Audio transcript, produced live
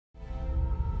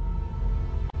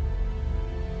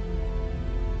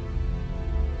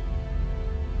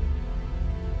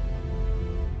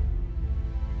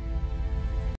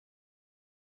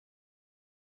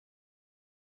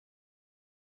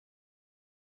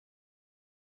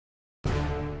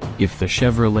If the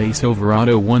Chevrolet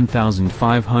Silverado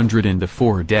 1500 and the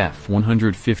Ford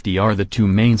F-150 are the two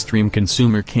mainstream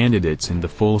consumer candidates in the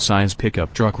full-size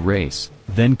pickup truck race,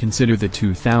 then consider the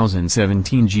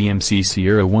 2017 GMC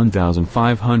Sierra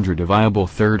 1500 a viable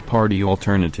third-party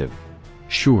alternative.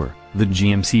 Sure, the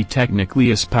GMC technically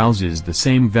espouses the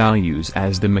same values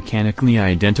as the mechanically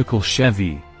identical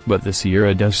Chevy, but the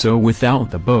Sierra does so without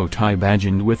the bow tie badge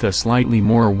and with a slightly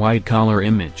more white-collar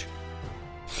image.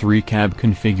 3 cab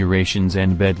configurations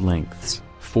and bed lengths,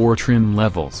 4 trim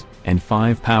levels, and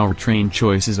 5 powertrain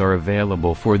choices are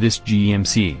available for this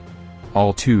GMC.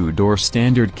 All 2-door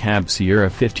standard cab Sierra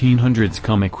 1500s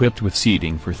come equipped with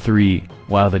seating for 3,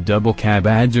 while the double cab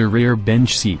adds a rear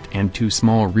bench seat and 2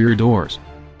 small rear doors.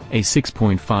 A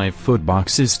 6.5-foot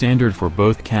box is standard for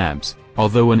both cabs,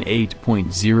 although an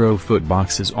 8.0-foot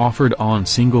box is offered on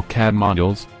single cab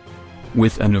models.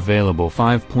 With an available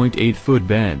 5.8-foot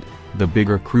bed, the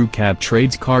bigger crew cab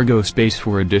trades cargo space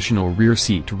for additional rear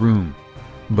seat room.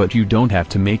 But you don't have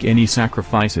to make any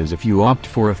sacrifices if you opt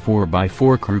for a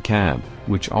 4x4 crew cab,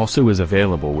 which also is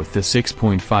available with the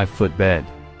 6.5-foot bed.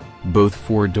 Both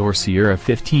 4-door Sierra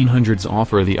 1500s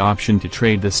offer the option to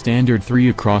trade the standard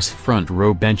 3-across front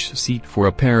row bench seat for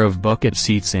a pair of bucket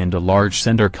seats and a large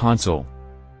center console.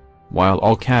 While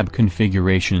all cab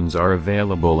configurations are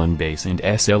available in base and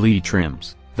SLE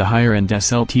trims, the higher-end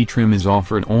SLT trim is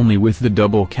offered only with the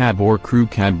double cab or crew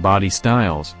cab body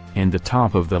styles, and the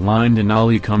top-of-the-line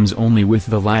Denali comes only with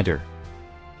the latter.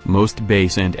 Most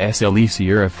base and SLE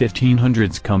Sierra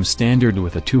 1500s come standard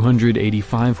with a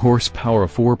 285 horsepower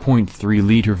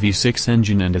 4.3-liter V6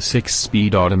 engine and a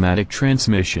 6-speed automatic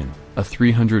transmission, a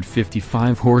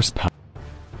 355 horsepower